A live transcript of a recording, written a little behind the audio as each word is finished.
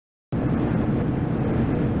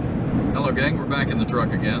Hello gang, we're back in the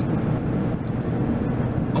truck again.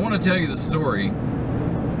 I want to tell you the story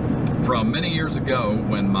from many years ago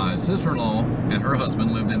when my sister-in-law and her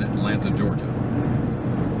husband lived in Atlanta, Georgia.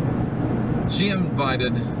 She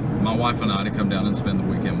invited my wife and I to come down and spend the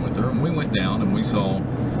weekend with her, and we went down and we saw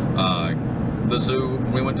the zoo.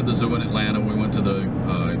 We went to the zoo in Atlanta. We went to the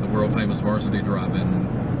world-famous Varsity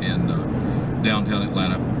Drive-In in downtown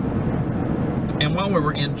Atlanta. And while we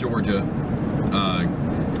were in Georgia,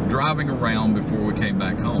 driving around before we came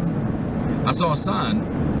back home, I saw a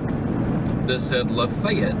sign that said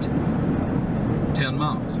LaFayette 10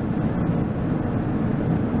 miles.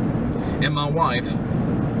 And my wife,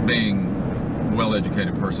 being a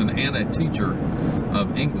well-educated person and a teacher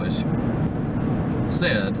of English,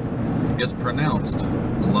 said it's pronounced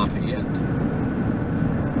Lafayette.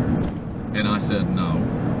 And I said, no,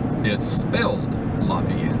 it's spelled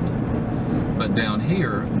Lafayette. But down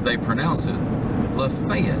here, they pronounce it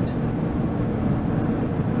LaFayette.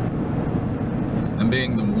 And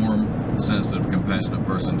being the warm, sensitive, compassionate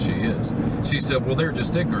person she is, she said, well, they're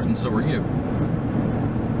just ignorant, and so are you.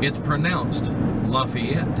 It's pronounced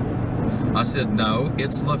Lafayette. I said, no,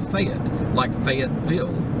 it's LaFayette, like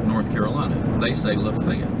Fayetteville, North Carolina. They say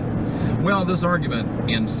Lafayette. Well, this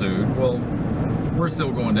argument ensued. Well, we're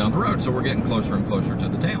still going down the road, so we're getting closer and closer to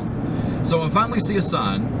the town. So I finally see a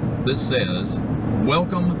sign that says,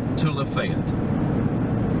 welcome to Lafayette.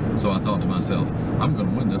 So I thought to myself, I'm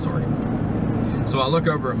going to win this argument. So I look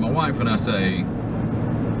over at my wife and I say,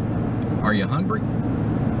 are you hungry?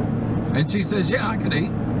 And she says, yeah, I could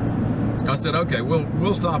eat. I said, okay,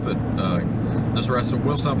 we'll stop at this restaurant.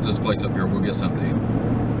 We'll stop at this place up here. We'll get something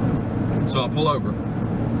to eat. So I pull over.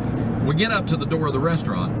 We get up to the door of the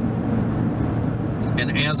restaurant,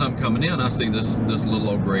 and as I'm coming in, I see this little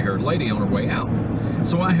old gray-haired lady on her way out.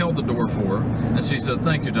 So I held the door for her, and she said,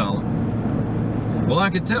 thank you, darling. Well, I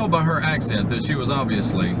could tell by her accent that she was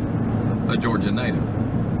obviously a Georgia native.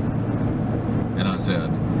 And I said,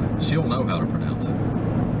 she'll know how to pronounce it.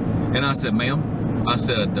 And I said, ma'am, I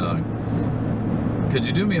said, could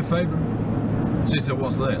you do me a favor? She said,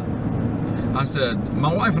 what's that? I said,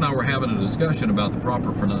 my wife and I were having a discussion about the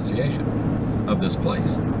proper pronunciation of this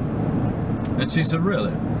place. And she said,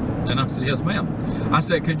 really? And I said, yes, ma'am. I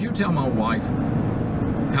said, could you tell my wife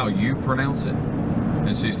how you pronounce it?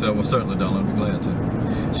 And she said, well, certainly, darling, I'd be glad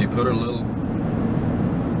to. She put her little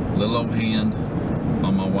old hand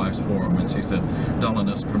on my wife's forearm, and she said, darling,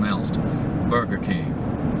 it's pronounced Burger King.